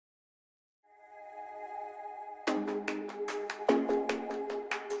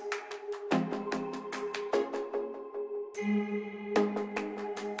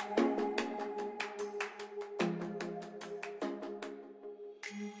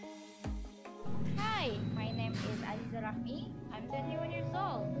name is Aziza Rahmi. I'm 21 years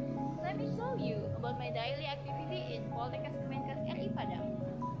old. Let me show you about my daily activity in Poltekkes, Kemenkes, RI Padang.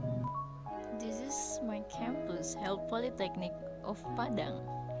 This is my campus, Health Polytechnic of Padang.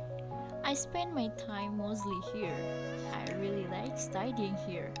 I spend my time mostly here. I really like studying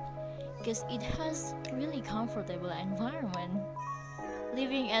here because it has really comfortable environment.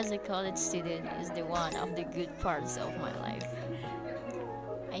 Living as a college student is the one of the good parts of my life.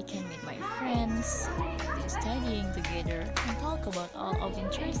 I can meet my friends, do studying together, and talk about all of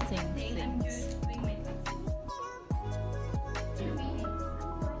interesting things.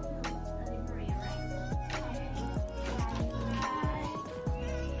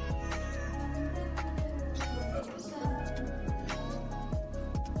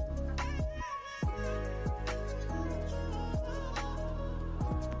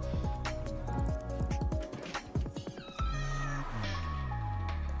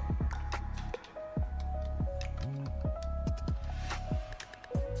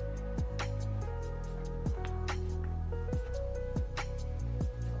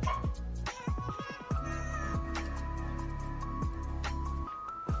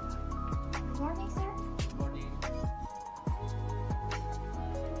 Morning, sir. Morning.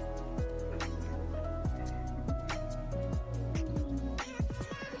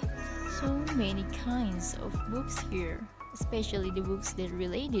 So many kinds of books here, especially the books that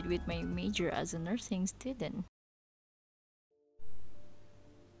related with my major as a nursing student.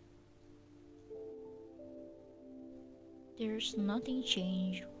 There's nothing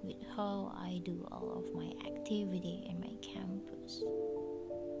changed with how I do all of my activity in my campus.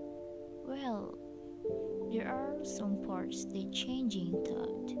 Well, there are some parts that changing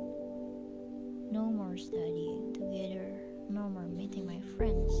thought. No more studying together, no more meeting my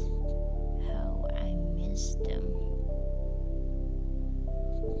friends. How I miss them.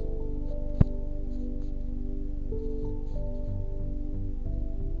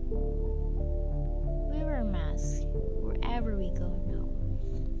 We wear masks wherever we go now.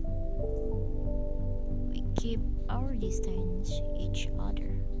 We keep our distance each other.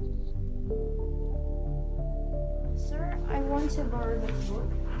 Sir, I want to borrow the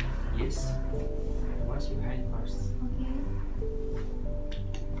book. Yes. Wash your hand first. Okay.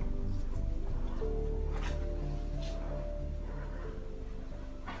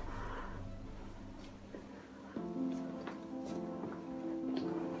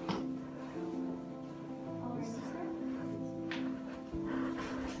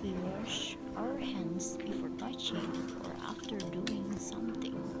 We wash our hands before touching or after doing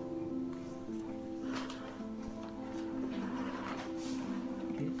something.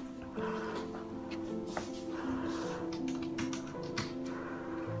 Okay.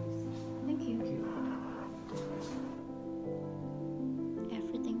 Thank you.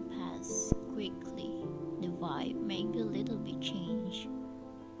 Everything passed quickly. The vibe made a little bit change.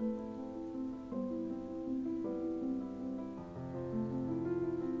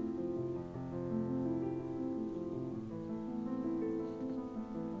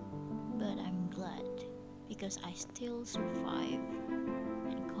 But I'm glad because I still survive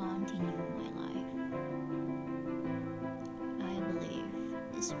and continue my life. I believe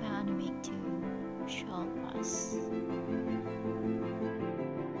this pandemic too shall pass.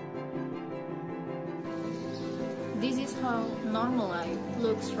 This is how normal life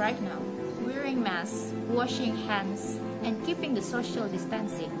looks right now. Wearing masks, washing hands, and keeping the social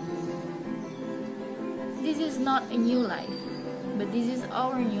distancing. This is not a new life, but this is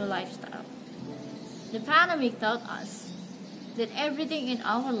our new lifestyle. The pandemic taught us that everything in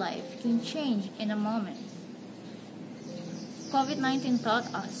our life can change in a moment. COVID-19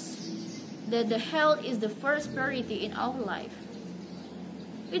 taught us that the health is the first priority in our life.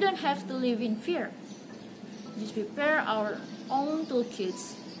 We don't have to live in fear. Just prepare our own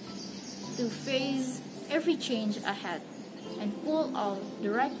toolkits to face every change ahead and pull out the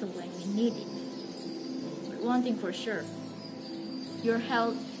right tool when we need it. But one thing for sure, your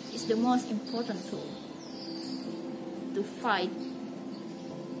health is the most important tool to fight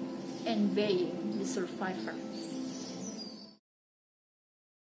and being the survivor.